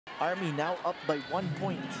Army now up by 1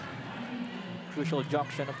 point. Crucial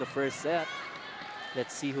junction of the first set.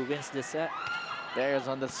 Let's see who wins this set. There's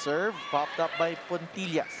on the serve, popped up by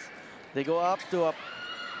Puntillas. They go up to a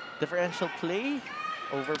differential play.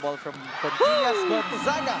 Overball from Puntillas.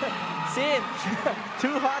 Gonzaga. Cinch!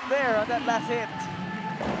 Too hot there on that last hit.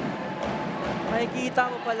 Makikita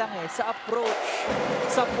mo pa lang sa approach,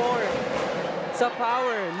 sa form, sa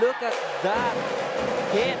power. Look at that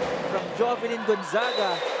hit from Jovelyn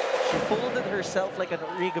Gonzaga. She folded herself like a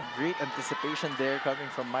rig of great anticipation there coming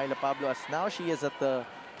from Myla Pablo, as now she is at the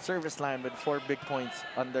service line with 4 big points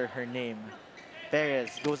under her name.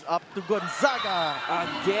 Perez goes up to Gonzaga.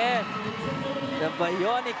 Again, the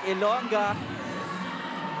Bionic Ilongga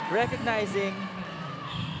recognizing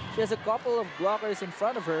she has a couple of blockers in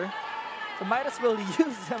front of her, so might as well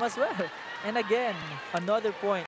use them as well. And again, another point